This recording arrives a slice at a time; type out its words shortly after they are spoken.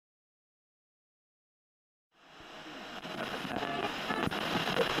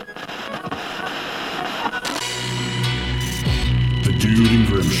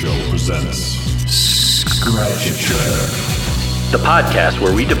Show presents Scratch a Track, the podcast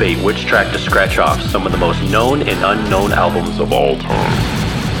where we debate which track to scratch off some of the most known and unknown albums of all time.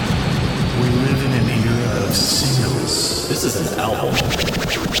 We live in an era of singles. This is an album.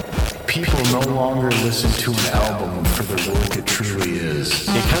 People no longer listen to an album for the work it truly is.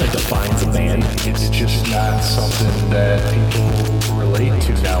 It kind of defines a band. It's just not something that people relate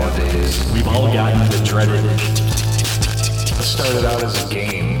to nowadays. We've all gotten the dreaded. It started out as a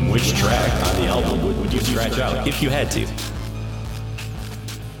game. Which track on the album would you scratch out if you had to?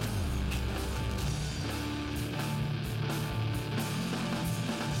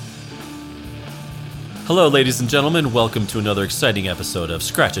 Hello, ladies and gentlemen. Welcome to another exciting episode of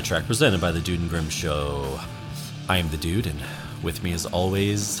Scratch a Track presented by the Dude and Grim Show. I am the Dude, and with me as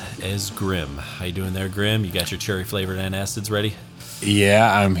always is Grim. How you doing there, Grim? You got your cherry-flavored antacids ready?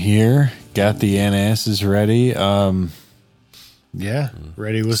 Yeah, I'm here. Got the antacids ready. Yeah,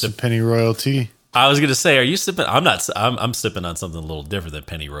 ready with some Pennyroyal tea. I was gonna say, are you sipping? I'm not. I'm sipping on something a little different than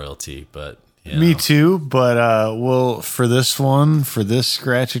Pennyroyal tea, but you know. Me too. But we'll for this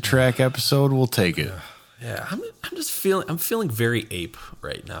Scratch a Track episode, we'll take it. Yeah, I'm just feeling. I'm feeling very ape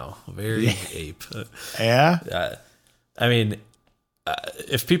right now. Very ape. Yeah. I mean,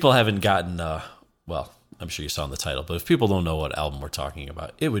 if people haven't gotten, well, I'm sure you saw in the title, but if people don't know what album we're talking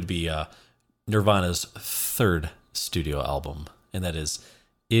about, it would be Nirvana's third studio album, and that is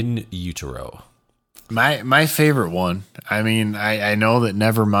In Utero. My favorite one. I mean, I know that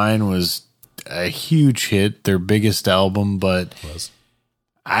Nevermind was a huge hit, their biggest album, but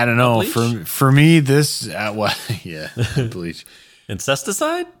I don't know. For me, this Bleach.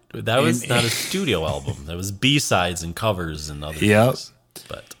 Incesticide? That was not a studio album. That was B-sides and covers and other things.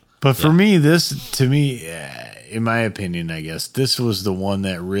 But for me, this, to me, in my opinion, I guess, this was the one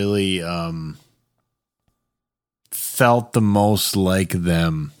that really felt the most like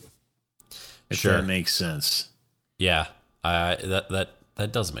them. If that makes sense. Yeah, that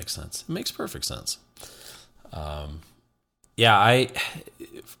does make sense. It makes perfect sense.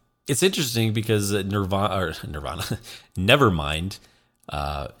 It's interesting because Nirvana, Nevermind,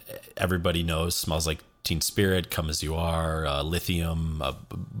 everybody knows, Smells Like Teen Spirit, Come As You Are, Lithium, a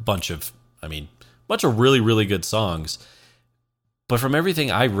bunch of really, really good songs. But from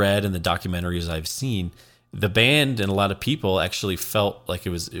everything I read and the documentaries I've seen, the band and a lot of people actually felt like it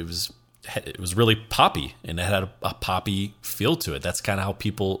was really poppy, and it had a poppy feel to it. That's kind of how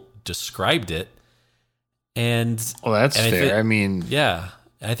people described it. And that's fair.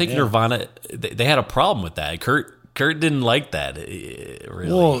 I think Nirvana, they had a problem with that. Kurt didn't like that.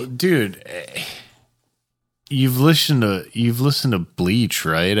 Really. Well, dude, you've listened to Bleach,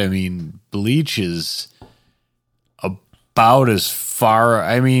 right? I mean, Bleach is about as far.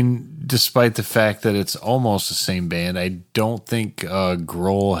 I mean, despite the fact that it's almost the same band, I don't think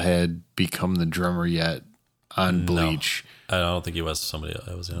Grohl had become the drummer yet on Bleach. No, I don't think he was. Somebody else.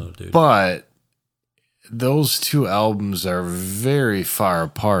 That was another dude. But those two albums are very far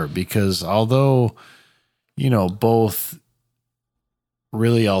apart because although, both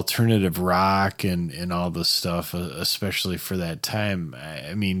really alternative rock and all this stuff, especially for that time,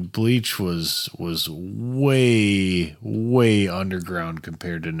 I mean, Bleach was way, way underground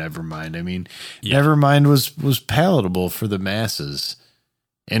compared to Nevermind. I mean, Nevermind was palatable for the masses,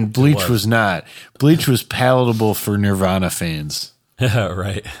 and Bleach was not. Bleach was palatable for Nirvana fans.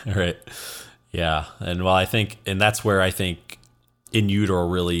 Right. Yeah, and that's where I think In Utero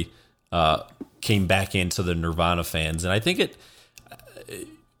really came back into the Nirvana fans, and I think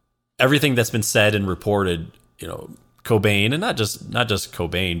everything that's been said and reported, Cobain, and not just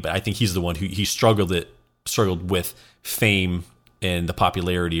Cobain, but I think he's the one who he struggled with fame and the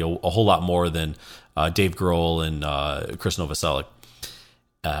popularity a whole lot more than Dave Grohl and Chris Novoselic.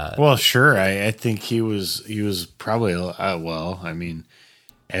 Well, sure, I think he was probably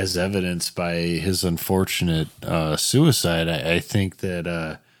as evidenced by his unfortunate suicide, I think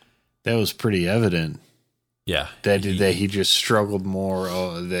that was pretty evident. Yeah, that he just struggled more.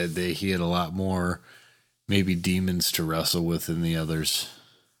 That he had a lot more, maybe demons to wrestle with than the others.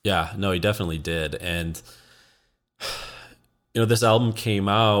 Yeah, no, he definitely did. And this album came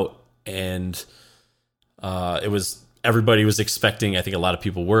out, and everybody was expecting. I think a lot of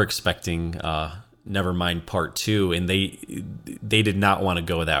people were expecting Nevermind Part 2, and they did not want to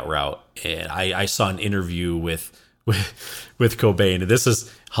go that route. And I saw an interview with Cobain, and this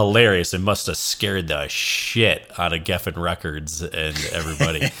is hilarious. It must have scared the shit out of Geffen Records and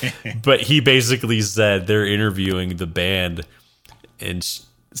everybody. But he basically said they're interviewing the band, and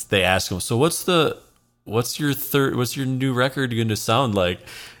they ask him, "So what's your new record going to sound like?"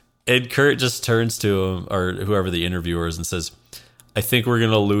 And Kurt just turns to him, or whoever the interviewer is, and says, I think we're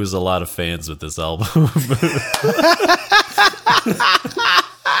gonna lose a lot of fans with this album.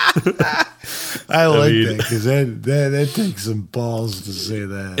 I like that because that takes some balls to say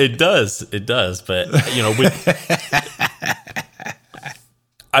that. It does. But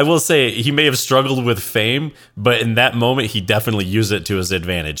I will say he may have struggled with fame, but in that moment he definitely used it to his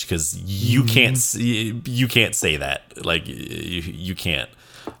advantage because you can't say that. Like you can't.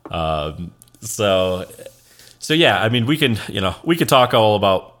 So yeah, I mean we can talk all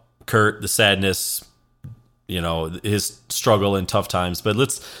about Kurt, the sadness, his struggle in tough times, but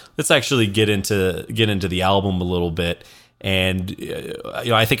let's actually get into the album a little bit. And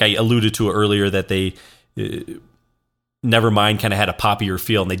I think I alluded to it earlier that they Nevermind kind of had a poppier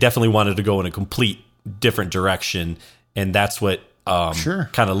feel, and they definitely wanted to go in a complete different direction, and that's what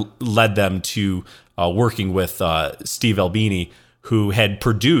kind of led them to working with Steve Albini, who had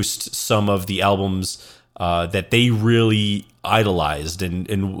produced some of the albums that they really idolized,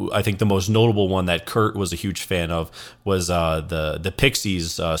 and I think the most notable one that Kurt was a huge fan of was the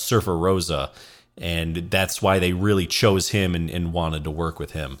Pixies' Surfer Rosa, and that's why they really chose him and wanted to work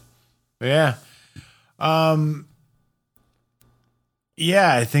with him. Yeah.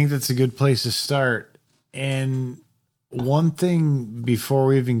 Yeah, I think that's a good place to start. And one thing before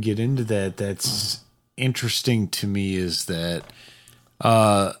we even get into that's interesting to me is that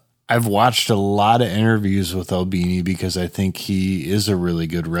I've watched a lot of interviews with Albini because I think he is a really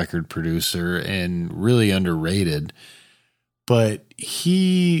good record producer and really underrated. But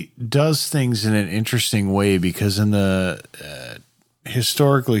he does things in an interesting way because in the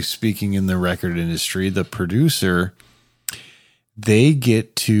historically speaking in the record industry, the producer, they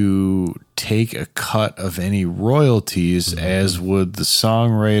get to take a cut of any royalties, as would the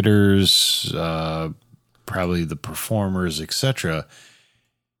songwriters, probably the performers, etc.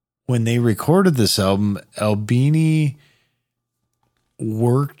 When they recorded this album, Albini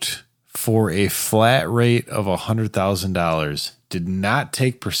worked for a flat rate of $100,000, did not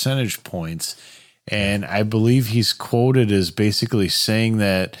take percentage points, and I believe he's quoted as basically saying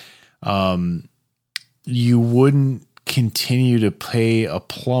that you wouldn't continue to pay a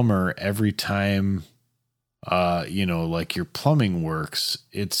plumber every time like your plumbing works.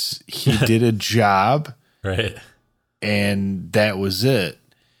 He did a job, right, and that was it.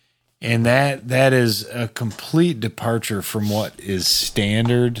 And that is a complete departure from what is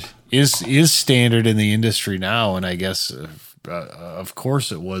standard is standard in the industry now, and I guess of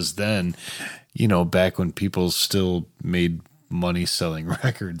course it was then, back when people still made money selling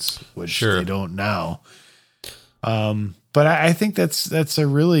records, which they don't now. But I think that's a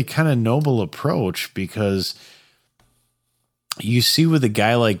really kind of noble approach because you see with a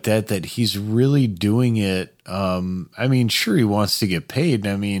guy like that he's really doing it. I mean, sure, he wants to get paid.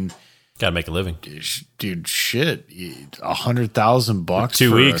 I mean, gotta make a living, dude. Shit, $100,000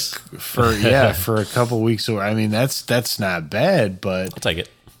 2 weeks for a couple weeks. I mean, that's not bad, but I'll take it.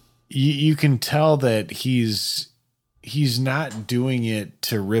 You can tell that he's not doing it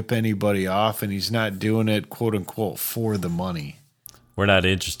to rip anybody off, and he's not doing it, quote unquote, for the money. We're not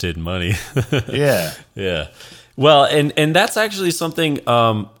interested in money. Yeah. Yeah. Well, and that's actually something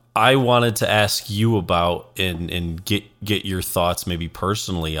I wanted to ask you about and get your thoughts maybe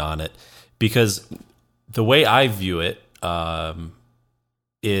personally on it, because the way I view it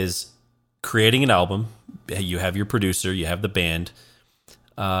is creating an album. You have your producer, you have the band.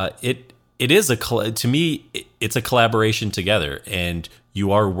 It is to me, it's a collaboration together, and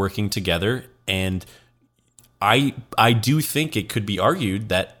you are working together. And I do think it could be argued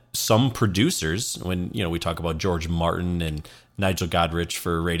that some producers, when we talk about George Martin and Nigel Godrich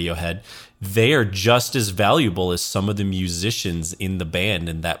for Radiohead, they are just as valuable as some of the musicians in the band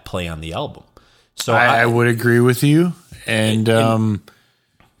and that play on the album. So I would agree with you, and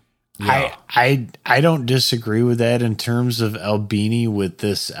yeah. I don't disagree with that in terms of Albini with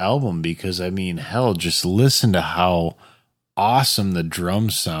this album, because I mean, hell, just listen to how awesome the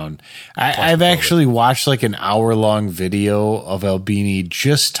drums sound. I've actually watched like an hour-long video of Albini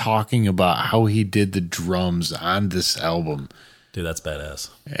just talking about how he did the drums on this album. Dude, that's badass.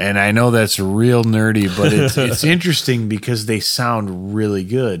 And I know that's real nerdy, but it's interesting because they sound really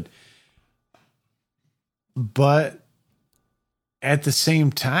good. But at the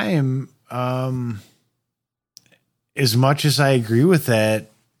same time, as much as I agree with that,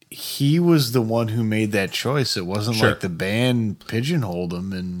 he was the one who made that choice. It wasn't like the band pigeonholed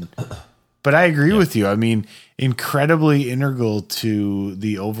him. But I agree with you. I mean, incredibly integral to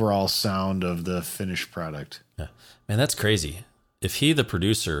the overall sound of the finished product. Yeah. Man, that's crazy. If he, the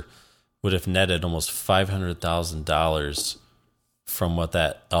producer, would have netted almost $500,000 from what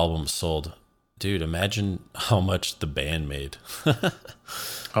that album sold, dude, imagine how much the band made.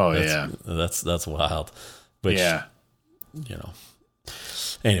 Oh yeah, that's wild. Which, yeah. you know.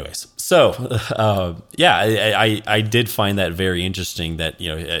 Anyways, so I did find that very interesting. That,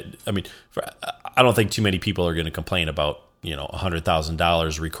 you know, I mean, I don't think too many people are going to complain about, you know,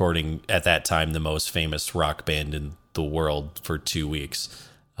 $100,000 recording at that time the most famous rock band in the world for 2 weeks.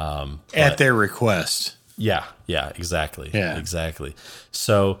 At their request. Yeah, exactly. Yeah. Exactly.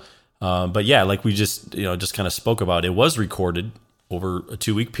 So, but yeah, like we just kind of spoke about, it was recorded over a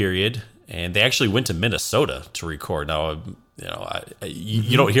 2-week period, and they actually went to Minnesota to record. Now, you know,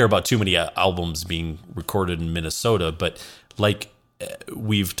 you don't hear about too many albums being recorded in Minnesota, but like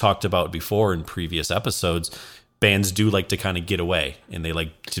we've talked about before in previous episodes, bands do like to kind of get away, and they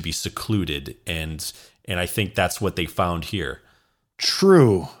like to be secluded, and I think that's what they found here.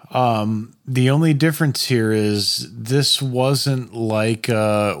 True. The only difference here is this wasn't like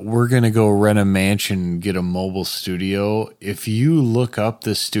we're going to go rent a mansion and get a mobile studio. If you look up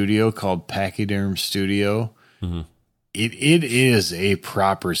the studio called Pachyderm Studio, it is a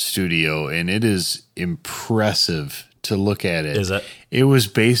proper studio, and it is impressive to look at it. Is it? It was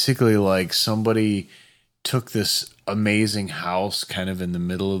basically like somebody took this amazing house kind of in the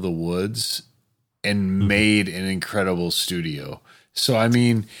middle of the woods and made an incredible studio. So, I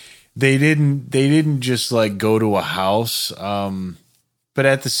mean, they didn't just like go to a house, but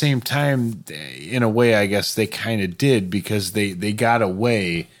at the same time, in a way, I guess they kind of did, because they got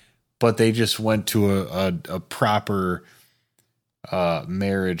away, but they just went to a proper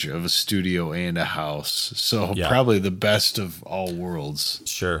marriage of a studio and a house. So probably the best of all worlds.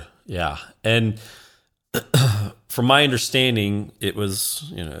 Sure. Yeah. And from my understanding, it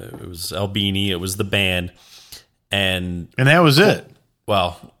was Albini, it was the band. And that was it.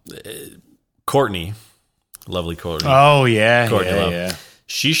 Well, Courtney, lovely Courtney. Oh yeah, Courtney Love. Yeah.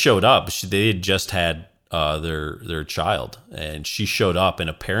 She showed up. They had just had their child, and she showed up, and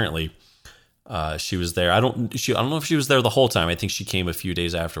apparently she was there. I don't know if she was there the whole time. I think she came a few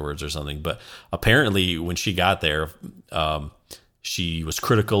days afterwards or something. But apparently, when she got there, she was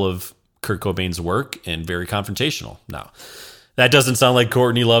critical of Kurt Cobain's work and very confrontational. Now, that doesn't sound like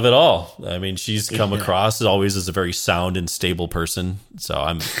Courtney Love at all. I mean, she's come across as always as a very sound and stable person. So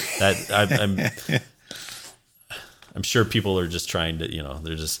I'm sure people are just trying to, you know,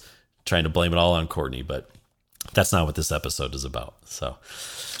 they're just trying to blame it all on Courtney, but that's not what this episode is about. So,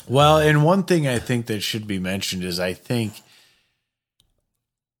 well, and one thing I think that should be mentioned is I think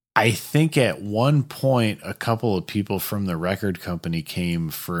at one point a couple of people from the record company came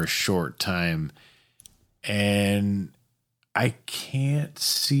for a short time, and I can't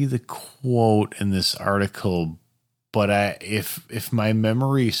see the quote in this article, but if my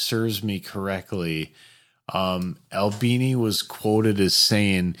memory serves me correctly, Albini was quoted as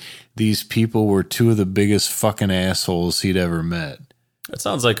saying these people were two of the biggest fucking assholes he'd ever met. That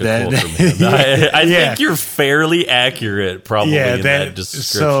sounds like a quote from him. I think you're fairly accurate, probably, in that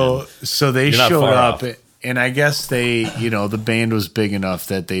description. So they showed up. And I guess they, you know, the band was big enough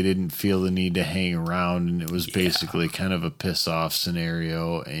that they didn't feel the need to hang around, and it was basically kind of a piss off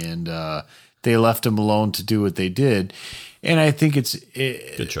scenario. And they left them alone to do what they did. And I think it's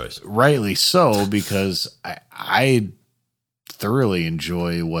good choice, rightly so, because I thoroughly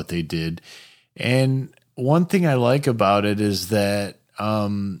enjoy what they did. And one thing I like about it is that,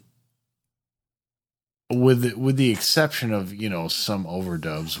 with the exception of, you know, some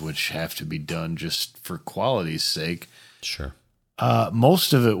overdubs which have to be done just for quality's sake. Sure.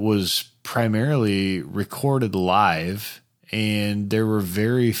 Most of it was primarily recorded live, and there were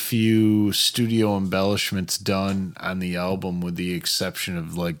very few studio embellishments done on the album, with the exception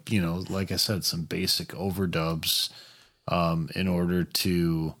of, like, you know, like I said, some basic overdubs in order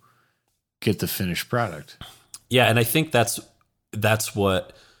to get the finished product. Yeah, and I think that's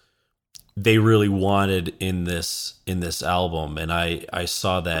what they really wanted in this album, and I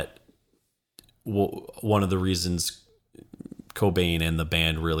saw that one of the reasons Cobain and the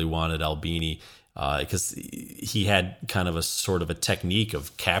band really wanted Albini, because he had kind of a sort of a technique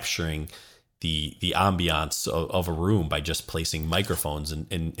of capturing the ambiance of a room by just placing microphones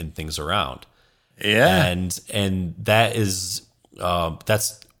and things around. Yeah, and that is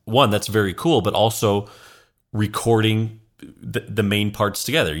that's very cool, but also recording the main parts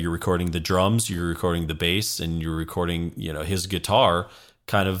together. You're recording the drums, you're recording the bass, and you're recording, you know, his guitar,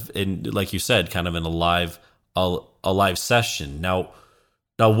 kind of in, like you said, kind of in a live session. Now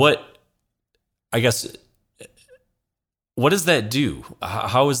what, I guess, what does that do?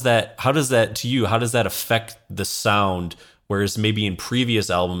 How does that to you? How does that affect the sound? Whereas maybe in previous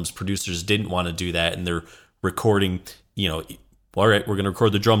albums, producers didn't want to do that, and they're recording, you know, all right, we're going to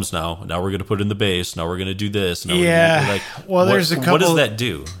record the drums now. Now we're going to put in the bass. Now we're going to do this. Now Well, there's a couple. What does that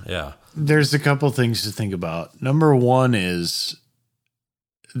do? Yeah. There's a couple things to think about. Number one is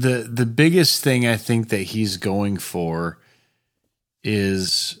the biggest thing I think that he's going for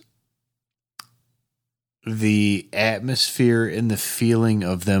is the atmosphere and the feeling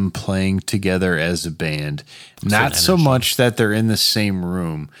of them playing together as a band. Not so much that they're in the same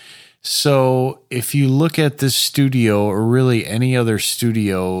room. So if you look at this studio or really any other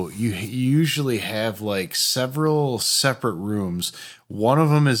studio, you usually have like several separate rooms. One of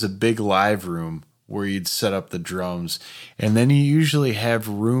them is a big live room where you'd set up the drums. And then you usually have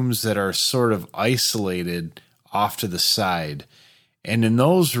rooms that are sort of isolated off to the side. And in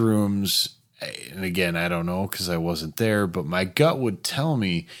those rooms, and again, I don't know because I wasn't there, but my gut would tell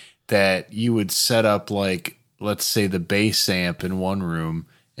me that you would set up like, let's say the bass amp in one room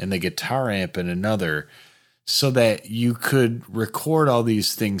and the guitar amp in another, so that you could record all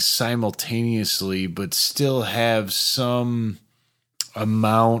these things simultaneously, but still have some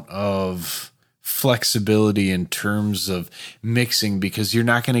amount of flexibility in terms of mixing, because you're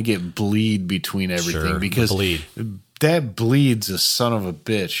not going to get bleed between everything. Because that bleed's a son of a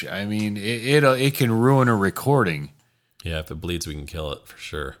bitch. I mean, it can ruin a recording. Yeah, if it bleeds, we can kill it for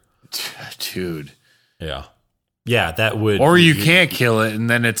sure. Dude. Yeah. Yeah, that would. Or you can't kill it, and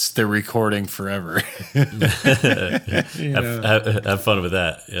then it's the recording forever. Have fun with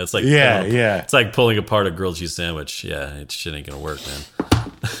that. Yeah, it's like It's like pulling apart a grilled cheese sandwich. Yeah, it shit ain't gonna work, man.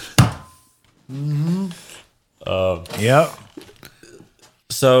 Yep.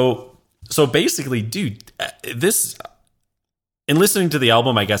 So basically, dude, this. In listening to the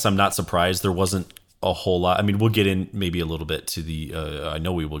album, I guess I'm not surprised there wasn't a whole lot. I mean, we'll get in maybe a little bit to the, I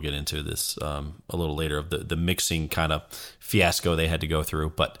know we will get into this a little later, of the mixing kind of fiasco they had to go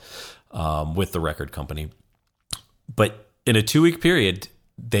through, but with the record company. But in a 2-week period,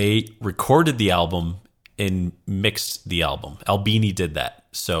 they recorded the album and mixed the album. Albini did that.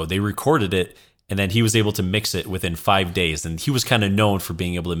 So they recorded it, and then he was able to mix it within 5 days. And he was kind of known for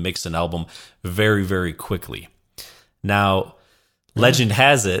being able to mix an album very, very quickly. Now, legend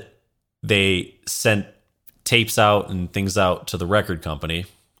has it, they sent tapes out and things out to the record company.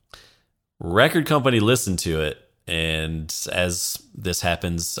 Record company listened to it, and as this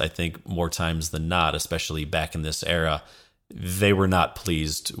happens, I think more times than not, especially back in this era, they were not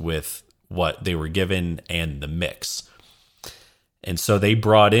pleased with what they were given and the mix. And so they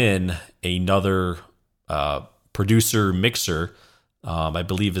brought in another producer mixer. I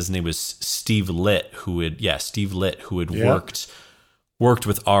believe his name was Steve Litt, who had worked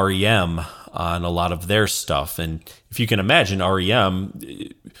with REM on a lot of their stuff. And if you can imagine, REM,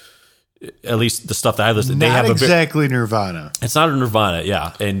 at least the stuff that I listened to, they have exactly Nirvana. It's not a Nirvana,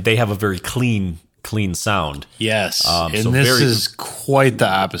 yeah. And they have a very clean sound. Yes. And so this is quite the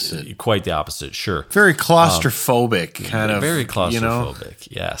opposite. Quite the opposite, sure. Very claustrophobic, kind of. Very claustrophobic, you know?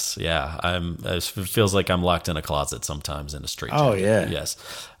 Yes, yeah. It feels like I'm locked in a closet sometimes in a straight jacket. Oh, yeah. Yes.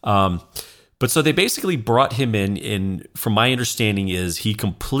 But so they basically brought him in, from my understanding is he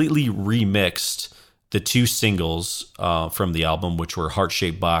completely remixed the 2 singles from the album, which were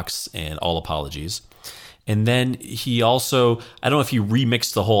Heart-Shaped Box and All Apologies. And then he also, I don't know if he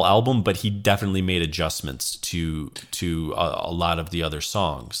remixed the whole album, but he definitely made adjustments to a lot of the other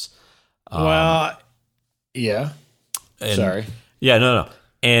songs. Yeah. Sorry. Yeah, no.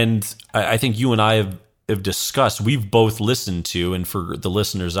 And I think you and I have discussed, we've both listened to, and for the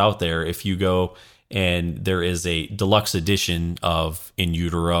listeners out there, if you go and there is a deluxe edition of In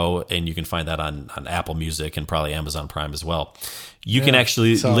Utero, and you can find that on Apple Music and probably Amazon Prime as well. You can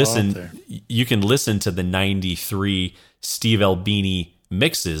actually listen. You can listen to the 93 Steve Albini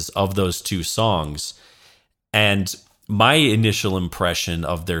mixes of those 2 songs. And my initial impression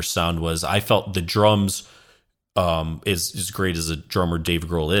of their sound was, I felt the drums, as great as a drummer Dave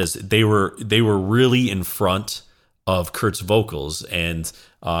Grohl is, they were really in front of Kurt's vocals, and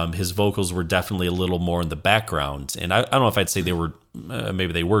his vocals were definitely a little more in the background. And I don't know if I'd say they were,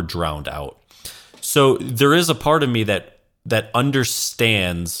 maybe they were drowned out. So there is a part of me that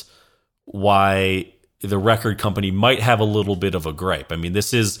understands why the record company might have a little bit of a gripe. I mean,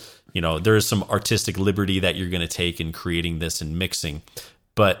 this is, there is some artistic liberty that you're going to take in creating this and mixing,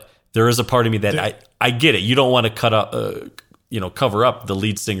 but there is a part of me that I get it. You don't want to cover up the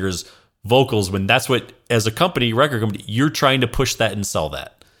lead singer's vocals when that's what, as a company, record company, you're trying to push that and sell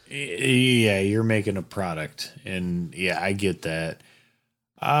that. Yeah, you're making a product, and yeah, I get that.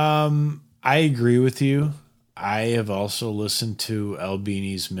 I agree with you. I have also listened to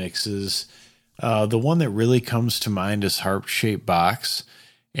Albini's mixes. The one that really comes to mind is Heart-Shaped Box,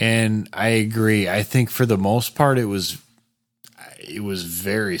 and I agree. I think for the most part, it was it was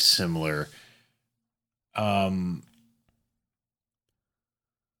very similar.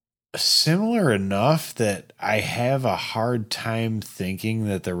 Similar enough that I have a hard time thinking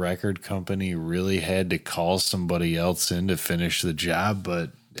that the record company really had to call somebody else in to finish the job,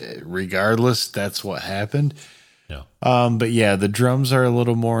 but regardless, that's what happened. Yeah. But yeah, the drums are a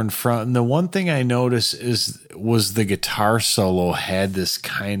little more in front. And the one thing I noticed was the guitar solo had this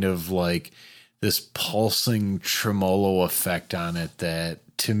kind of like this pulsing tremolo effect on it that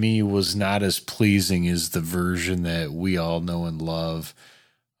to me was not as pleasing as the version that we all know and love.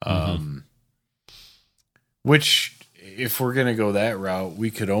 Which if we're going to go that route,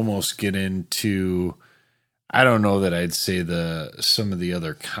 we could almost get into, I don't know that I'd say some of the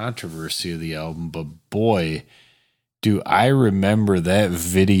other controversy of the album, but boy, do I remember that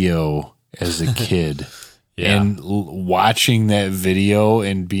video as a kid. Yeah. And watching that video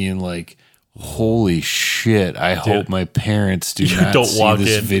and being like, holy shit, I hope my parents do not don't see walk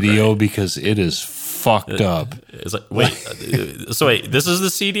this in, video because it is fucked up. It's like, wait, this is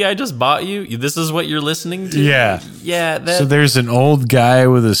the CD I just bought you? This is what you're listening to? Yeah. Yeah. So there's an old guy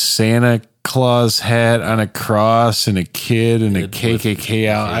with a Santa Claus hat on a cross and a kid and a KKK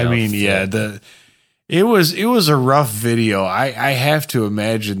out. I mean, yeah, it was a rough video. I have to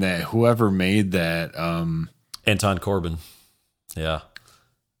imagine that whoever made that, Anton Corbin. Yeah.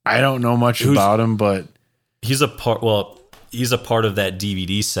 I don't know much about him, but he's a part of that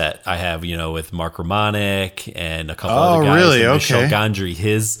DVD set I have, with Mark Romanek and a couple other guys. Really? And Okay. Michel Gondry.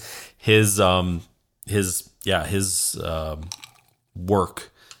 His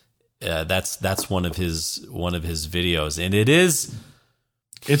work. That's one of his videos, and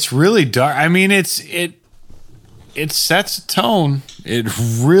it's really dark. I mean, it sets a tone. It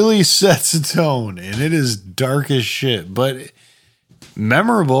really sets a tone, and it is dark as shit, but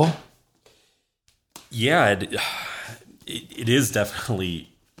memorable. Yeah, it is definitely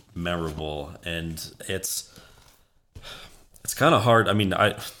memorable, and it's kind of hard. I mean,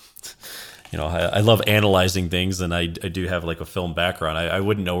 I love analyzing things, and I do have like a film background. I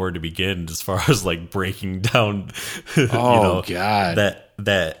wouldn't know where to begin as far as like breaking down, God,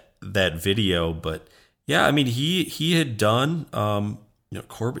 that video. But yeah, I mean, he had done,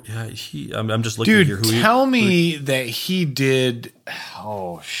 Corbin. Yeah, I'm just looking here. Tell me that he did.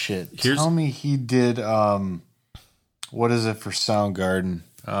 Oh shit! Tell me he did. What is it for Soundgarden?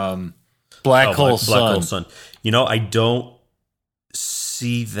 Black Hole Sun. I don't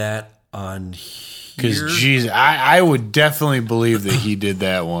see that on here. Because, geez, I would definitely believe that he did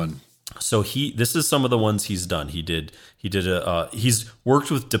that one. So this is some of the ones he's done. He's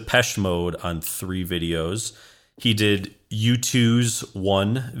worked with Depeche Mode on 3 videos. He did U2's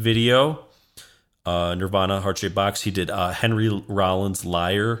 1 video, Nirvana, Heart Shaped Box. He did Henry Rollins'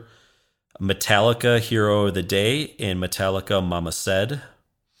 Liar, Metallica, Hero of the Day, and Metallica, Mama Said.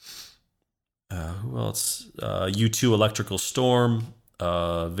 Who else? U2, Electrical Storm,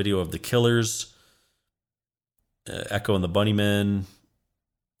 video of The Killers, Echo and the Bunnymen,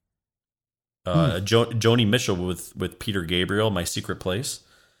 Joni Mitchell with Peter Gabriel, My Secret Place.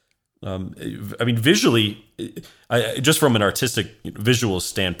 I mean, visually, just from an artistic visual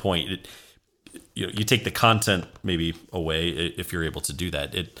standpoint, you take the content maybe away if you're able to do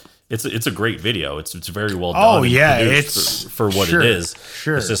that. It's a great video. It's very well done. Oh yeah, it's for what it is.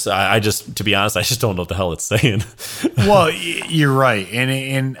 Sure. It's just I just, to be honest, I just don't know what the hell it's saying. Well, you're right,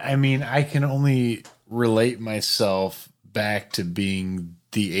 and I mean, I can only relate myself back to being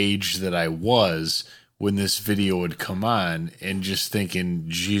the age that I was when this video would come on, and just thinking,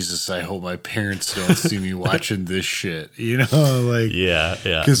 Jesus, I hope my parents don't see me watching this shit. Like yeah,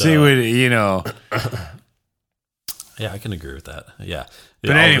 because they would, Yeah, I can agree with that. Yeah.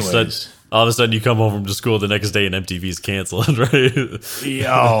 But anyways, all of a sudden you come home from school the next day and MTV's canceled, right?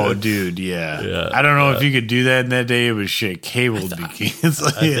 Oh, dude, yeah. I don't know if you could do that in that day, but shit, cable would be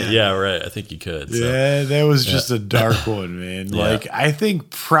canceled. Yeah, right. I think you could. So. Yeah, that was just a dark one, man. Yeah. Like, I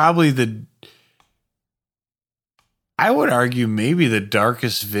think probably I would argue maybe the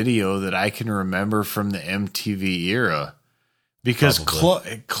darkest video that I can remember from the MTV era. Because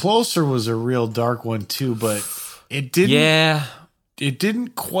Closer was a real dark one too, but it didn't. Yeah, it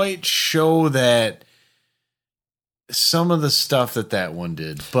didn't quite show that some of the stuff that one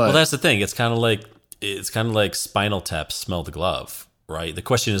did. But well, that's the thing. It's kind of like Spinal Tap, Smell the Glove, right? The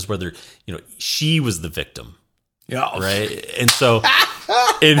question is whether she was the victim, right? And so,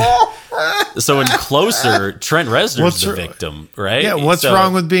 in Closer, Trent Reznor's the victim, right? Yeah. What's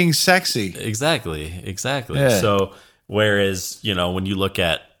wrong with being sexy? Exactly. Yeah. So. Whereas, when you look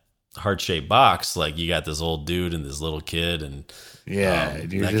at Heart Shaped Box, like you got this old dude and this little kid, and Yeah,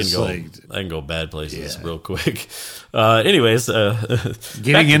 you're that just can go like that can go bad places real quick. Anyways,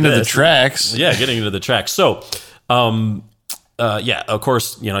 getting into the tracks. Yeah, getting into the tracks. So, of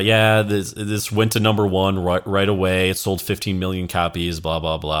course, this went to number one right away. It sold 15 million copies, blah,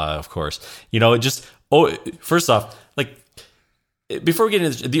 blah, blah, of course. First off, like, before we get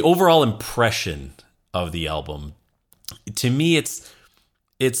into the overall impression of the album, to me,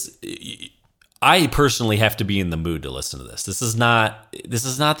 I personally have to be in the mood to listen to this. This is not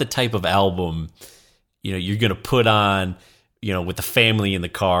the type of album, you're going to put on, with the family in the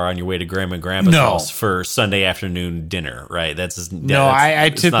car on your way to grandma and grandma's house for Sunday afternoon dinner, right? I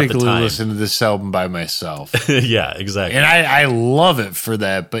typically listen to this album by myself. Yeah, exactly. And I love it for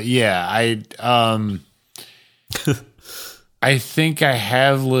that. But yeah, I think I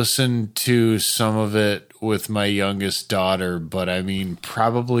have listened to some of it with my youngest daughter, but I mean,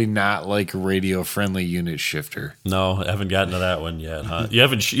 probably not like a radio-friendly unit shifter. No, I haven't gotten to that one yet, huh? You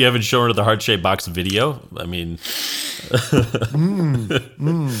haven't shown her the heart-shaped box video? I mean,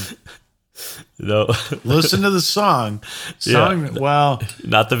 no. Listen to the song. Yeah. Well,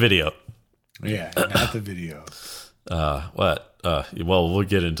 not the video. Yeah, not the video. What? Well, we'll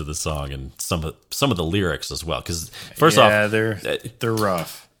get into the song and some of the lyrics as well. Because first off, they're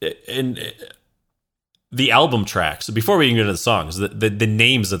rough. And the album tracks. Before we even get into the songs, the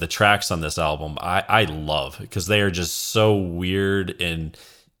names of the tracks on this album, I love because they are just so weird and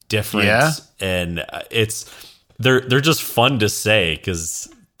different. Yeah. And they're just fun to say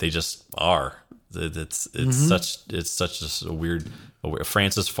because they just are. It's such a weird.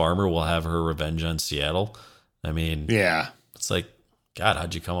 Frances Farmer will have her revenge on Seattle. I mean, yeah. It's like, God,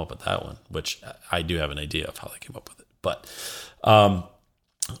 how'd you come up with that one? Which I do have an idea of how they came up with it. But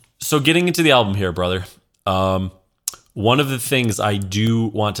so getting into the album here, brother, one of the things I do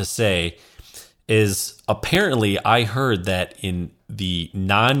want to say is apparently I heard that in the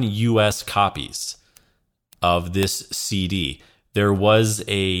non-US copies of this CD, there was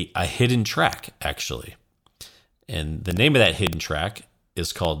a hidden track, actually. And the name of that hidden track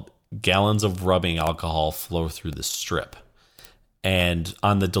is called Gallons of Rubbing Alcohol Flow Through the Strip. And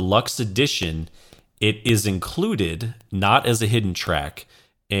on the deluxe edition, it is included not as a hidden track,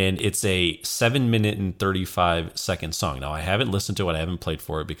 and it's a 7-minute and 35-second song. Now, I haven't listened to it. I haven't played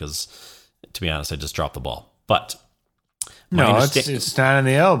for it because, to be honest, I just dropped the ball. But it's not in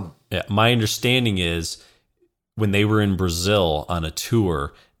the album. Yeah, my understanding is when they were in Brazil on a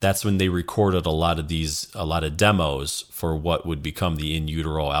tour, that's when they recorded a lot of demos for what would become the In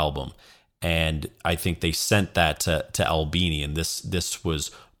Utero album. And I think they sent that to Albini, and this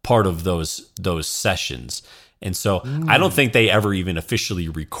was part of those sessions. And so I don't think they ever even officially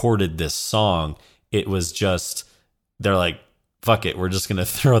recorded this song. It was just, they're like, fuck it, we're just going to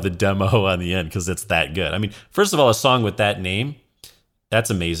throw the demo on the end because it's that good. I mean, first of all, a song with that name, that's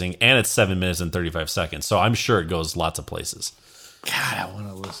amazing. And it's 7 minutes and 35 seconds. So I'm sure it goes lots of places. God, I want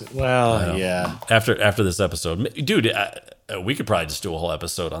to listen. Well, yeah. After this episode, dude, we could probably just do a whole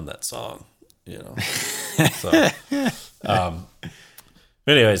episode on that song, So,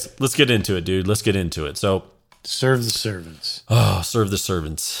 anyways, let's get into it, dude. Let's get into it. So, serve the servants. Oh, serve the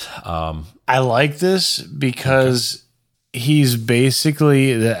servants. I like this because he's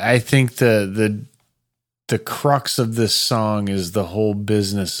basically. I think the crux of this song is the whole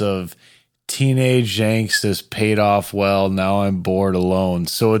business of teenage angst has paid off well. Now I'm bored alone.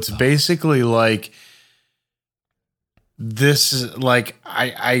 So it's basically like this is like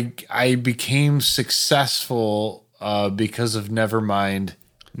I became successful because of Nevermind.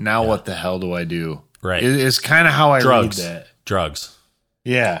 Now what the hell do I do? Right. It's kind of how I read that. Drugs.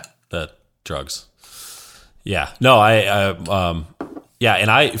 Yeah. Drugs. Yeah. No, and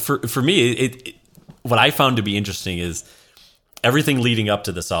for me, what I found to be interesting is everything leading up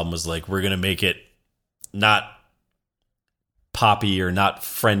to this album was like, we're going to make it not poppy or not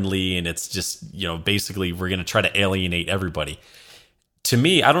friendly. And it's just, basically we're going to try to alienate everybody. To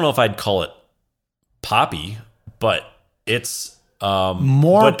me, I don't know if I'd call it poppy, but it's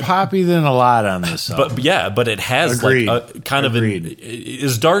more poppy than a lot on this song. But it has Agreed. like a kind Agreed. of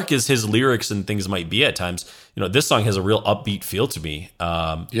as dark as his lyrics and things might be at times. This song has a real upbeat feel to me.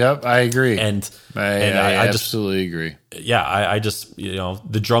 Yep, I agree. And I absolutely agree. Yeah, I just,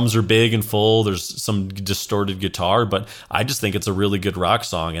 the drums are big and full. There's some distorted guitar, but I just think it's a really good rock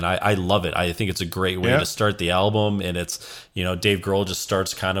song, and I love it. I think it's a great way to start the album, and it's, Dave Grohl just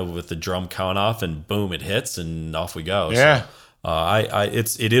starts kind of with the drum count off, and boom, it hits, and off we go. Yeah. So,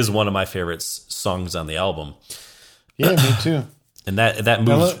 it is one of my favorite songs on the album. Yeah, me too. And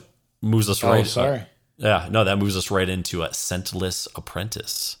that moves us right. Oh, sorry. Yeah, no, that moves us right into a Scentless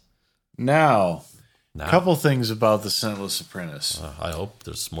Apprentice. Now, Now, Couple things about the Scentless Apprentice. I hope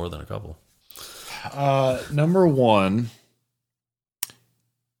there's more than a couple. Number one,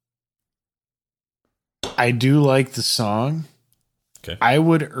 I do like the song. Okay. I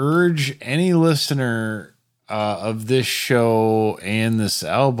would urge any listener of this show and this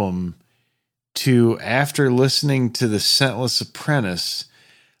album to, after listening to the Scentless Apprentice,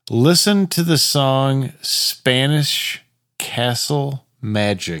 listen to the song Spanish Castle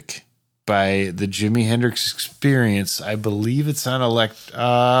Magic by the Jimi Hendrix Experience. I believe it's on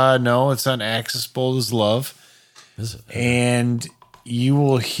it's on Axis Bold as Love. Is it? And you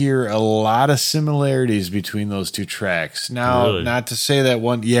will hear a lot of similarities between those two tracks. Now, Really? not to say that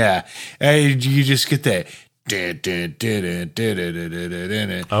one, you just get that.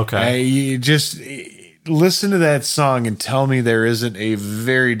 Okay. You just listen to that song and tell me there isn't a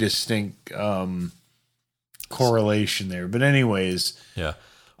very distinct correlation there. But anyways, Yeah.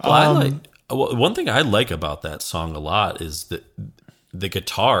 Well, one thing I like about that song a lot is that the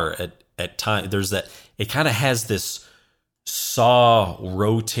guitar at time there's that it kind of has this saw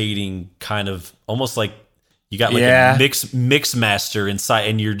rotating kind of almost like you got like a mix master inside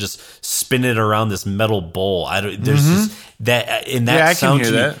and you're just spinning it around this metal bowl. There's just that in that sound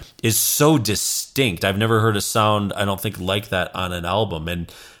to me is so distinct. I've never heard a sound I don't think like that on an album,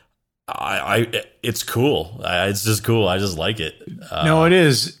 and it's cool. It's just cool. I just like it. No, it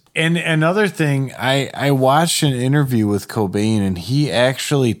is. And another thing, I watched an interview with Cobain, and he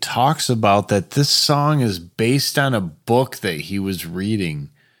actually talks about that this song is based on a book that he was reading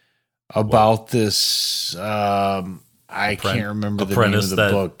about this. I can't remember the name of the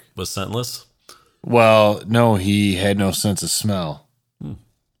book. Was scentless? Well, no, he had no sense of smell.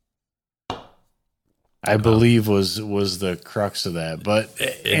 I believe was the crux of that. But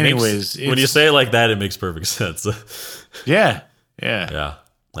anyways, when you say it like that, it makes perfect sense. Yeah.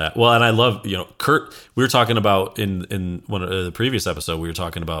 Well, and I love, Kurt, we were talking about in one of the previous episode, we were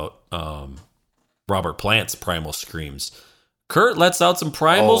talking about Robert Plant's Primal Screams. Kurt lets out some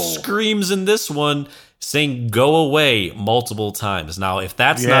primal screams in this one, saying "go away" multiple times. Now, if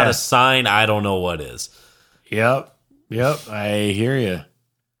that's not a sign, I don't know what is. Yep, I hear you.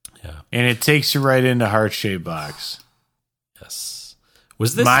 Yeah. And it takes you right into Heart-Shaped Box. Yes.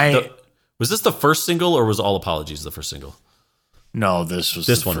 Was this the first single, or was All Apologies the first single? No, this was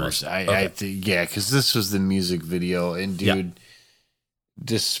this the one first. Was. Because this was the music video. And dude,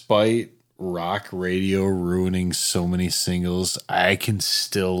 despite rock radio ruining so many singles, I can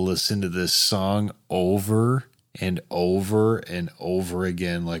still listen to this song over and over and over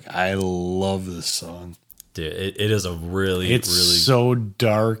again. Like, I love this song. Dude, it is a really so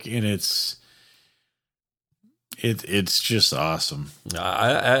dark, and it's just awesome.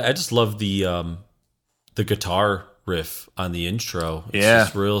 I just love the guitar riff on the intro. It's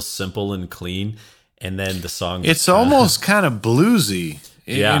just real simple and clean, and then the song. It's almost kind of bluesy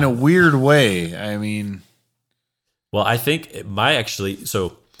in a weird way. I mean, well, I think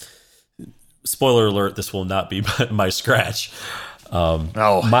so. Spoiler alert: this will not be my scratch.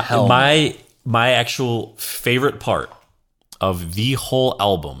 My actual favorite part of the whole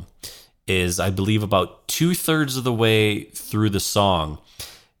album is, I believe, about 2/3 of the way through the song,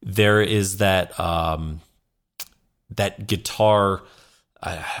 there is that that guitar.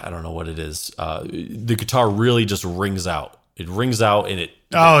 I don't know what it is. The guitar really just rings out. It rings out and it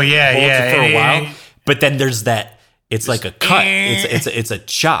holds it for a while. But then there's that. It's like a cut. It's a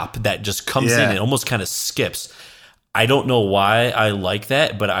chop that just comes in and almost kind of skips. I don't know why I like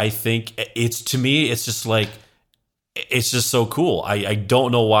that, but I think to me, it's just like, it's just so cool. I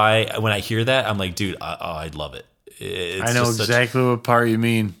don't know why when I hear that, I'm like, dude, I'd love it. I know exactly what part you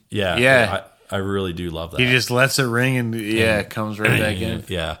mean. Yeah. I really do love that. He just lets it ring and it comes right back in.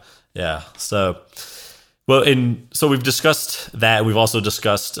 Yeah. So we've discussed that. We've also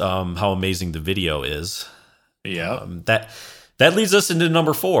discussed how amazing the video is. Yeah. That leads us into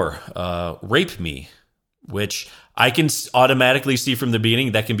number 4, Rape Me, which I can automatically see from the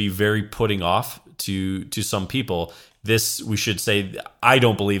beginning that can be very putting off to some people. This, we should say, I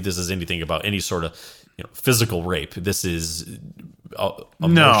don't believe this is anything about any sort of physical rape. This is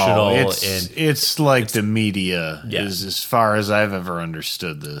emotional. It's like the media is, as far as I've ever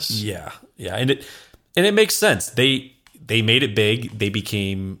understood this. Yeah, and it makes sense. They made it big. They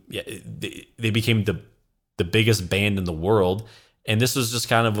became the biggest band in the world, and this was just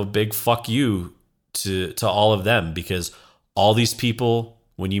kind of a big fuck you to all of them, because all these people,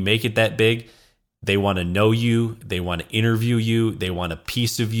 when you make it that big, they want to know you, they want to interview you, they want a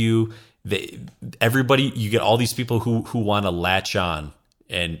piece of you. You get all these people who want to latch on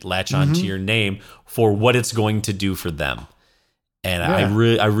to your name for what it's going to do for them. And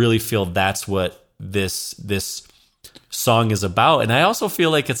I really feel that's what this song is about. And I also feel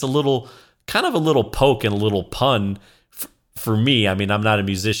like it's a little poke and a little pun for me. I mean, I'm not a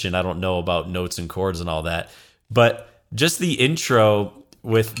musician. I don't know about notes and chords and all that, but just the intro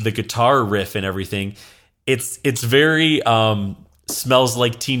with the guitar riff and everything, it's very Smells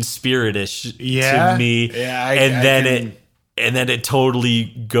Like Teen Spirit-ish to me. Yeah, and then it totally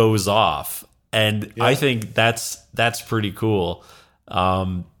goes off. And I think that's pretty cool.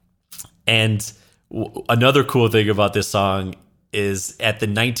 And another cool thing about this song is at the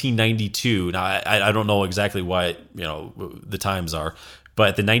 1992. Now I don't know exactly why the times are, but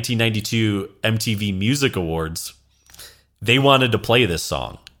at the 1992 MTV Music Awards, they wanted to play this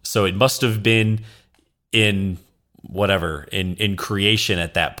song. So it must have been in creation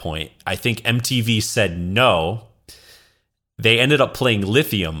at that point. I think MTV said no. They ended up playing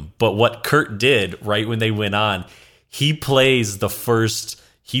Lithium, but what Kurt did right when they went on, he plays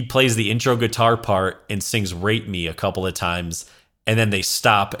the intro guitar part and sings Rape Me a couple of times, and then they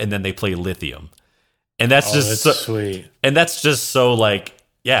stop and then they play Lithium. And that's just so sweet. And that's just so like,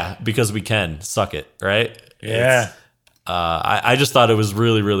 yeah, because we can suck it, right? Yeah. I just thought it was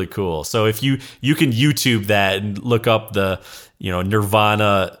really, really cool. So if you can YouTube that and look up the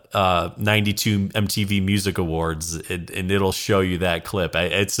Nirvana 92 MTV Music Awards, and it'll show you that clip.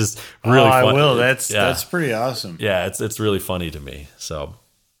 It's just really funny. I will. That's pretty awesome. Yeah, it's really funny to me. So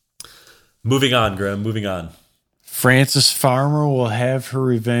moving on, Graham, moving on. Frances Farmer will have her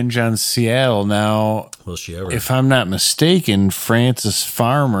revenge on Seattle. Now, will she ever? If I'm not mistaken, Frances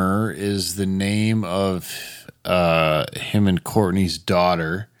Farmer is the name of him and Courtney's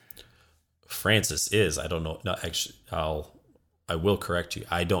daughter. Frances is. I don't know. No, actually, I will correct you.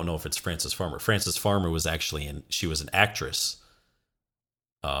 I don't know if it's Frances Farmer. Frances Farmer was actually she was an actress.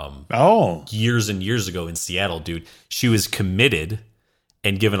 Years and years ago in Seattle, dude. She was committed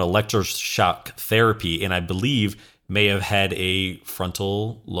and given electroshock therapy, and I believe may have had a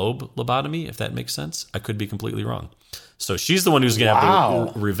frontal lobe lobotomy, if that makes sense. I could be completely wrong. So she's the one who's going to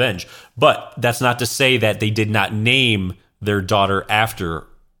have the revenge. But that's not to say that they did not name their daughter after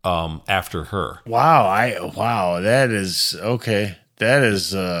her. Wow, that is okay. That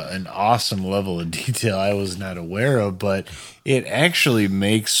is an awesome level of detail I was not aware of, but it actually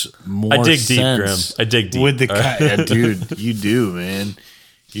makes more sense. I dig deep, Grim. I dig deep. With the dude, you do, man.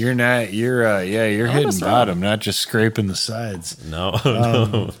 You're hitting bottom, not just scraping the sides. No,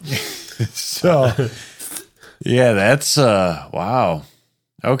 no. So, yeah, that's wow.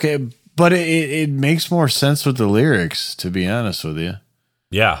 Okay, but it makes more sense with the lyrics, to be honest with you.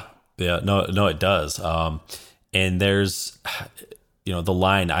 Yeah, no, it does. And there's, the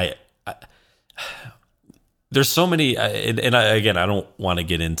line. There's so many, and I don't want to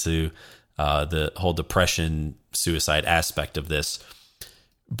get into the whole depression, suicide aspect of this.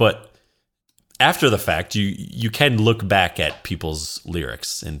 But after the fact, you can look back at people's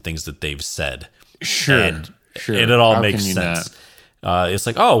lyrics and things that they've said. Sure. And it all makes sense. It's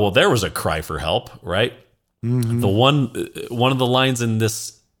like, oh, well, there was a cry for help, right? Mm-hmm. One of the lines in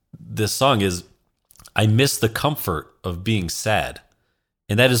this song is, "I miss the comfort of being sad,"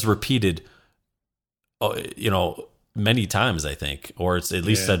 and that is repeated, many times, I think, or it's at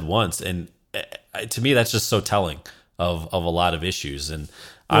least said once. And to me, that's just so telling of a lot of issues. And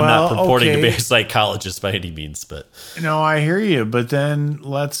I'm not purporting to be a psychologist by any means, but no, I hear you. But then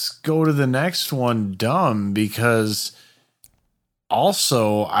let's go to the next one, Dumb, because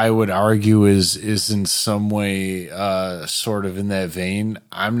also I would argue is in some way sort of in that vein.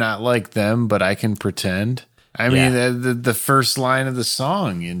 I'm not like them, but I can pretend. I mean, the first line of the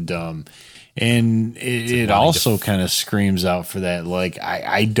song in Dumb, and it also kind of screams out for that, like,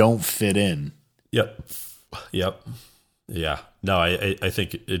 I don't fit in. Yep. Yeah. No, I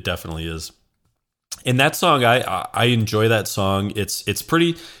think it definitely is. And that song, I enjoy that song. It's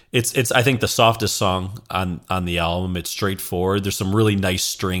pretty. It's I think the softest song on the album. It's straightforward. There's some really nice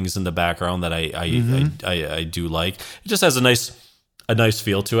strings in the background that I do like. It just has a nice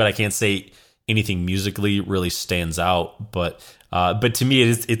feel to it. I can't say anything musically really stands out, but to me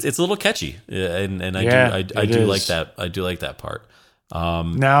it's a little catchy, and I do like that. I do like that part.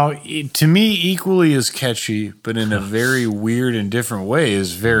 Now, to me, equally as catchy, but in a very weird and different way,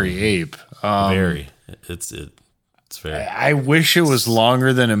 is Very Ape. Very. It's very. I wish it was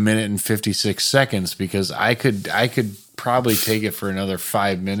longer than 1 minute and 56 seconds, because I could probably take it for another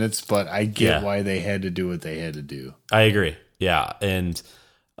 5 minutes, but I get why they had to do what they had to do. I agree. Yeah, and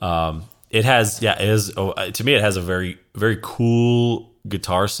it has to me it has a very, very cool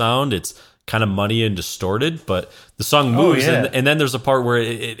guitar sound. It's kind of muddy and distorted, but the song moves, and then there's a part where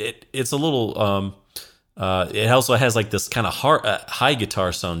it's a little It also has like this kind of high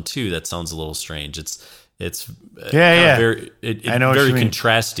guitar sound too. That sounds a little strange. It's yeah. very I know what very you mean.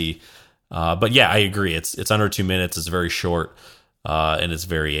 contrasty. But yeah, I agree. It's under 2 minutes. It's very short, and it's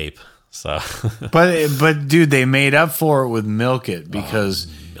very ape. So, But dude, they made up for it with Milk It because,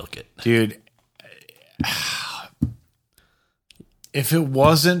 milk it. dude, if it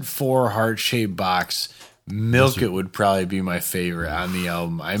wasn't for Heart Shaped Box, Milk It would probably be my favorite on the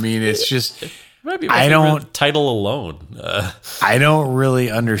album. I mean, it's just Might be my I favorite don't- title alone. I don't really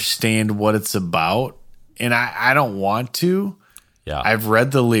understand what it's about, and I don't want to. Yeah, I've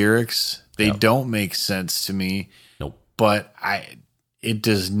read the lyrics; they don't make sense to me. nope. But it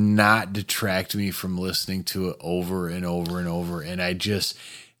does not detract me from listening to it over and over and over. And I just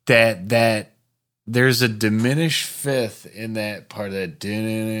that there's a diminished fifth in that part of that.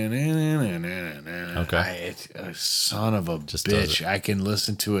 Okay. Son of a Just does bitch! I can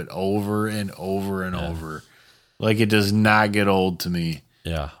listen to it over and over and over. Like it does not get old to me.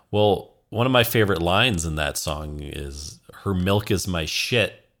 Yeah. Well, one of my favorite lines in that song is "Her milk is my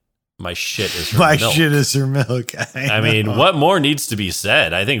shit. My shit is her My milk." shit is her milk. I mean, what more needs to be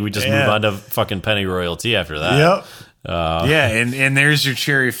said? I think we just move Yeah. on to fucking Penny Royalty after that. Yep. Yeah, and there's your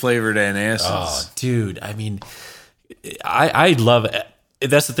cherry flavored antacids. Oh, dude. I mean, I love it.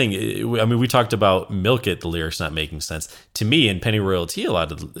 That's the thing. I mean, we talked about Milk It, the lyrics not making sense. To me, in Penny Royalty, a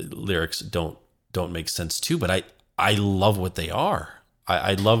lot of the lyrics don't make sense too, but I love what they are.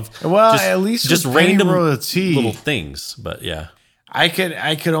 I love Well, at least just with Penny random Royalty- little things. But yeah. I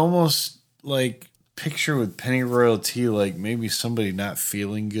could almost like picture with Penny Royalty like maybe somebody not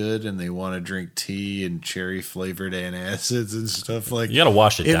feeling good and they want to drink tea and cherry flavored antacids and stuff like. You got to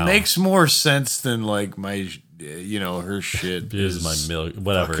wash it It down. makes more sense than like my her shit Here's my milk,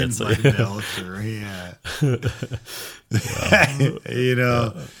 whatever. fucking It's my like, milk or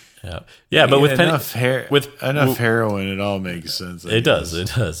yeah, but with Penny, enough enough heroin, it all makes sense. I it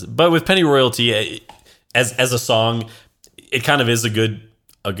does. But with Penny Royalty, as a song, it kind of is a good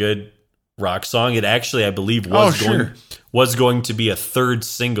rock song. It actually, I believe, was going to be a third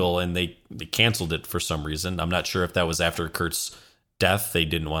single, and they canceled it for some reason. I'm not sure if that was after Kurt's death. They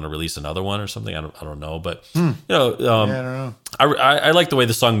didn't want to release another one or something. I don't know. But I don't know. I like the way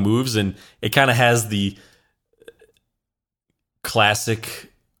the song moves, and it kind of has the classic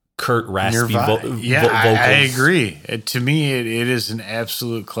Kurt raspy vocals. I agree. To me, it is an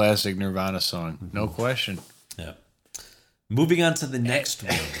absolute classic Nirvana song, no question. Yeah. Moving on to the next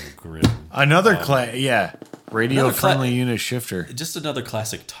one, Grim. Another radio Another friendly unit shifter. Just another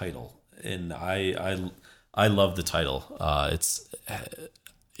classic title, and I love the title. I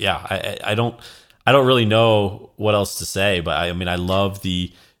don't really know what else to say, but I mean I love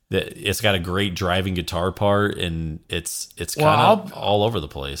the it's got a great driving guitar part, and it's kind of all over the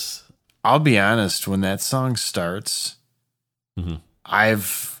place. I'll be honest, when that song starts,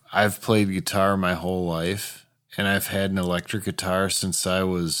 I've played guitar my whole life, and I've had an electric guitar since I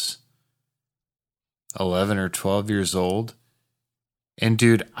was 11 or 12 years old. And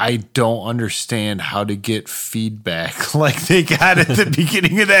dude, I don't understand how to get feedback like they got at the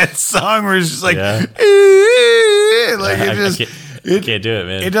beginning of that song, where it's just like, I can't do it,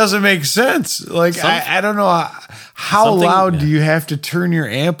 man. It doesn't make sense. Like I don't know how loud do you have to turn your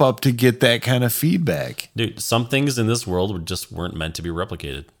amp up to get that kind of feedback, dude. Some things in this world just weren't meant to be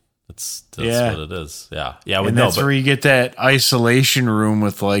replicated. That's what it is. Yeah. And that's where you get that isolation room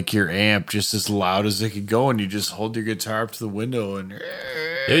with like your amp just as loud as it could go, and you just hold your guitar up to the window and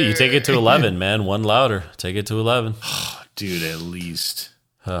dude, you take it to 11, man. One louder. Take it to 11. Dude, at least.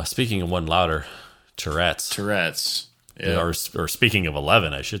 Speaking of one louder, Tourette's. Yeah. Or speaking of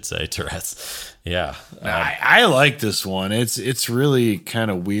 11, I should say Tourette's. Yeah. I like this one. It's really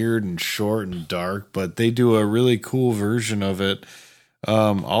kind of weird and short and dark, but they do a really cool version of it.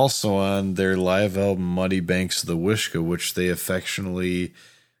 Also on their live album Muddy Banks of the Wishkah, which they affectionately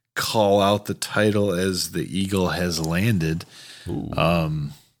call out the title as The Eagle Has Landed. Ooh.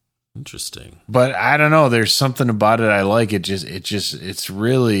 Interesting. But I don't know, there's something about it I like. It's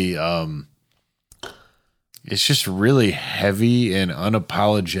really it's just really heavy and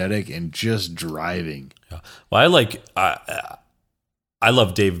unapologetic and just driving. Yeah. Well, I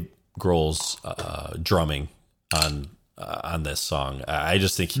love Dave Grohl's drumming on this song. I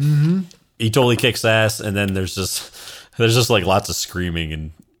just think he totally kicks ass, and then there's just like lots of screaming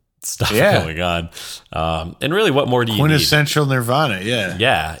and stuff going on. And really, what more do you need? Quintessential Nirvana,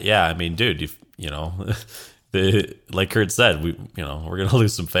 yeah. I mean, dude, like Kurt said, we're gonna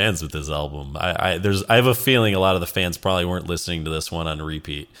lose some fans with this album. I have a feeling a lot of the fans probably weren't listening to this one on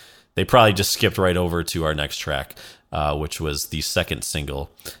repeat. They probably just skipped right over to our next track, which was the second single,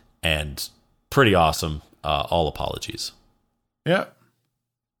 and pretty awesome. All apologies. Yeah.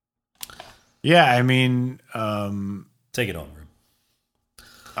 Yeah, I mean, Take it home.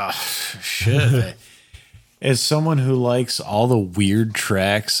 shit. As someone who likes all the weird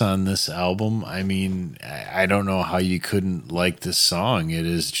tracks on this album, I mean, I don't know how you couldn't like this song. It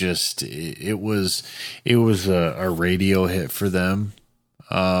is just, it was a radio hit for them.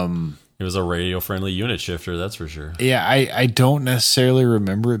 It was a radio-friendly unit shifter, that's for sure. Yeah, I don't necessarily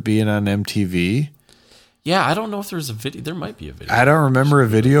remember it being on MTV. Yeah, I don't know if there's a video. There might be a video. I don't remember a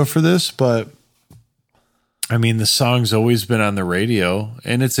video for this, but I mean, the song's always been on the radio,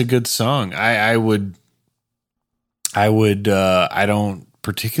 and it's a good song. I don't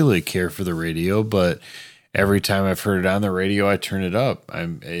particularly care for the radio, but every time I've heard it on the radio, I turn it up.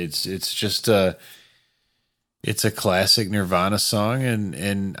 It's just it's a classic Nirvana song,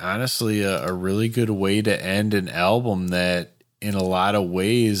 and honestly, a really good way to end an album that, in a lot of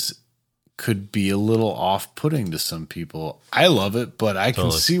ways, could be a little off-putting to some people. I love it, but I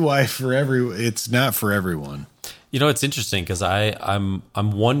can see why it's not for everyone. You know, it's interesting because I'm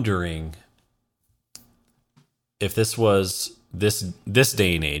wondering if this was this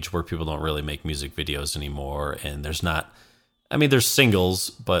day and age where people don't really make music videos anymore, and there's not. I mean, there's singles,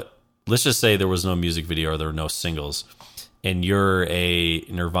 but let's just say there was no music video or there were no singles, and you're a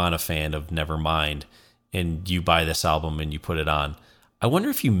Nirvana fan of Nevermind, and you buy this album and you put it on. I wonder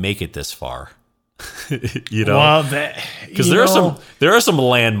if you make it this far. You know, well, because there are some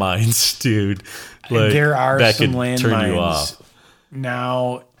landmines, dude. Like, there are that some could turn you landmines. off.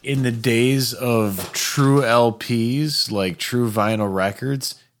 Now, in the days of true LPs, like true vinyl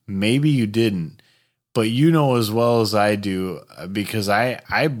records, maybe you didn't. But you know as well as I do, because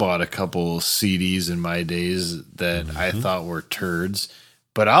I bought a couple CDs in my days that I thought were turds.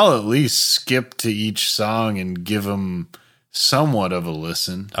 But I'll at least skip to each song and give them somewhat of a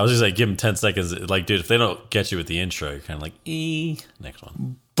listen. I was just like, give them 10 seconds. Like, dude, if they don't get you with the intro, you're kind of like, next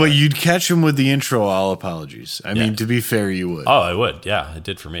one. But you'd catch them with the intro, all apologies. I mean, to be fair, you would. Oh, I would. Yeah, it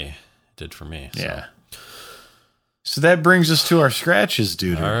did for me. So. Yeah. So that brings us to our scratches,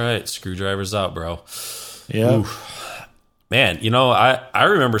 dude. All right, screwdrivers out, bro. Yeah. Man, you know, I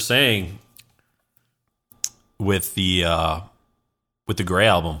remember saying with the Grey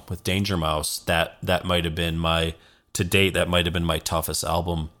album, with Danger Mouse, that might have been my toughest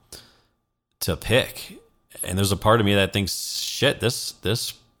album to pick. And there's a part of me that thinks, shit, this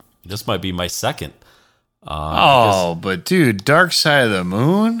might be my second. But dude, Dark Side of the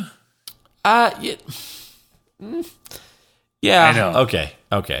Moon? Yeah. I know.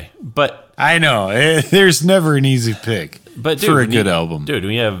 Okay. But I know. There's never an easy pick dude, for a good album. Dude,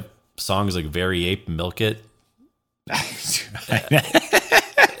 we have songs like Very Ape, Milk It.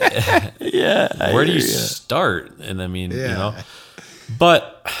 Yeah. Where do you start? And I mean, you know,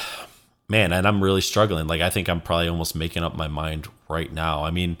 but man, and I'm really struggling. Like, I think I'm probably almost making up my mind right now.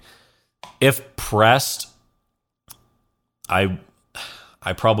 I mean, if pressed, I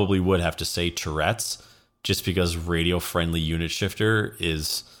probably would have to say Tourette's, just because radio friendly unit shifter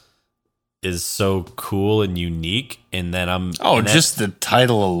is so cool and unique. And then just the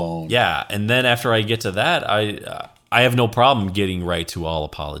title alone. Yeah. And then after I get to that, I have no problem getting right to All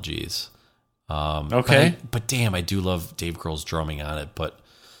Apologies. Okay. But damn, I do love Dave Grohl's drumming on it. But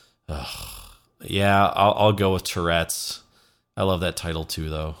yeah, I'll go with Tourette's. I love that title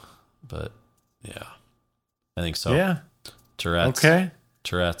too, though. But yeah, I think so. Yeah. Tourette's. Okay.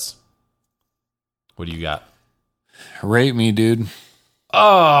 Tourette's. What do you got? Rate Me, dude.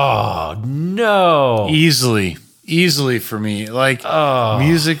 Oh, no. Easily for me. Like,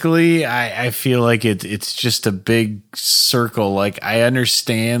 musically, I feel like it's just a big circle. Like, I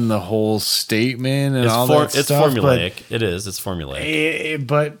understand the whole statement and all that stuff. It's formulaic. It's formulaic.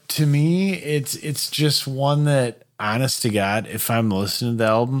 But to me, it's just one that, honest to God, if I'm listening to the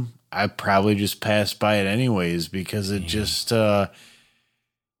album, I probably just pass by it anyways, because it just...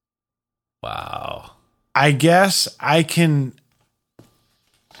 Wow. I guess I can...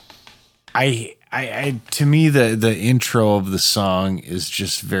 I to me the intro of the song is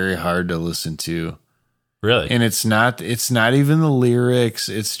just very hard to listen to. Really? And it's not even the lyrics.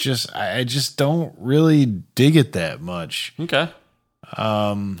 It's just I just don't really dig it that much. Okay.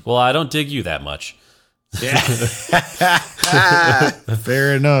 Well, I don't dig you that much. Yeah.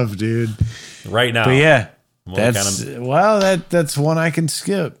 Fair enough, dude. Right now. But yeah, that's one I can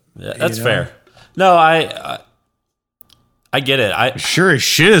skip. Yeah, that's fair. No, I get it. Sure as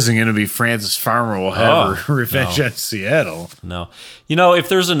shit isn't going to be Francis Farmer will have Revenge on Seattle. No. You know, if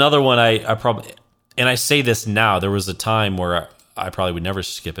there's another one, I probably, and I say this now, there was a time where I probably would never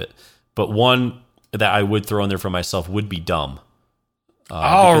skip it, but one that I would throw in there for myself would be Dumb.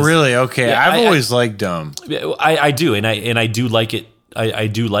 Oh, really? Okay. Yeah, I've always liked them. I do, and I do like it. I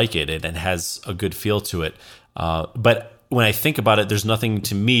do like it, and it has a good feel to it. But when I think about it, there's nothing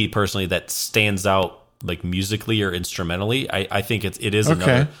to me personally that stands out like musically or instrumentally. I think it is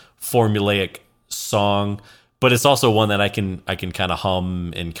another formulaic song, but it's also one that I can kind of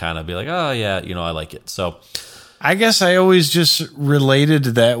hum and kind of be like, oh yeah, I like it. So I guess I always just related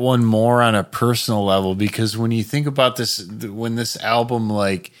to that one more on a personal level, because when you think about this, when this album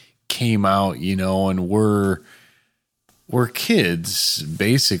like came out, and we're kids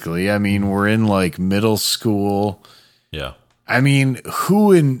basically. I mean, we're in like middle school. Yeah. I mean,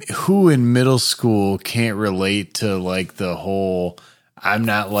 who in middle school can't relate to like the whole I'm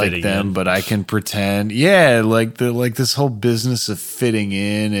not like fitting them, but I can pretend. Yeah, like this whole business of fitting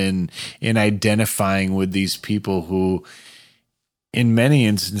in and identifying with these people who, in many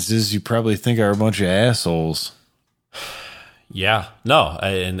instances, you probably think are a bunch of assholes. Yeah, no,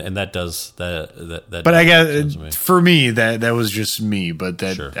 and that does that. But I guess for me that was just me. But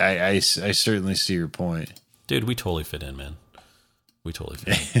that sure. I certainly see your point, dude. We totally fit in, man. We totally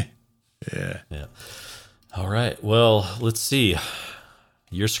fit in. Yeah. All right. Well, let's see.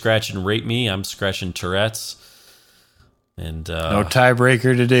 You're scratching Rate Me. I'm scratching Tourette's. And no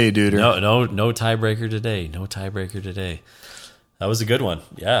tiebreaker today, dude. No tiebreaker today. No tiebreaker today. That was a good one.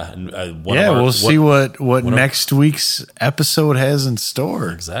 Yeah. And we'll see what next week's episode has in store.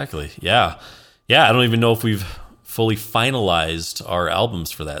 Exactly. Yeah. Yeah. I don't even know if we've fully finalized our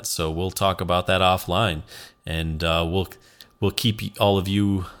albums for that. So we'll talk about that offline, and we'll keep all of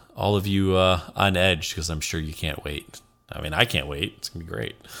you on edge, because I'm sure you can't wait. I mean, I can't wait. It's going to be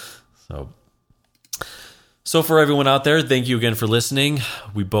great. So for everyone out there, thank you again for listening.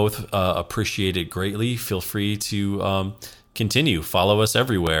 We both appreciate it greatly. Feel free to continue. Follow us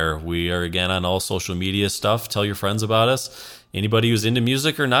everywhere. We are, again, on all social media stuff. Tell your friends about us. Anybody who's into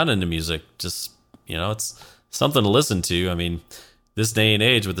music or not into music, just, it's something to listen to. I mean, this day and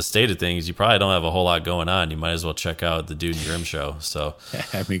age with the state of things, you probably don't have a whole lot going on. You might as well check out the Dude and Grim show. So,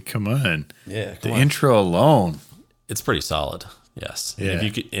 I mean, come on. Yeah. The intro alone. It's pretty solid. Yes. Yeah.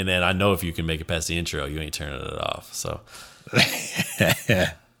 And, and then I know if you can make it past the intro, you ain't turning it off. So,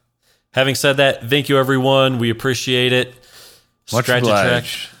 having said that, thank you, everyone. We appreciate it. Much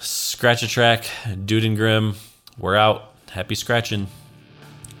obliged. Scratch a track. Dude and Grim. We're out. Happy scratching.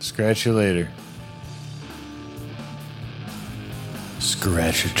 Scratch you later.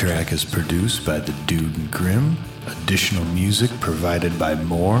 Scratch a Track is produced by the Dude and Grim. Additional music provided by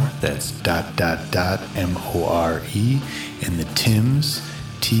More. That's ... MORE, and the Tims,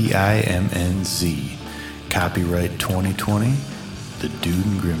 TIMNZ. Copyright 2020. The Dude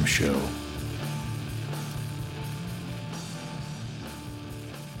and Grim Show.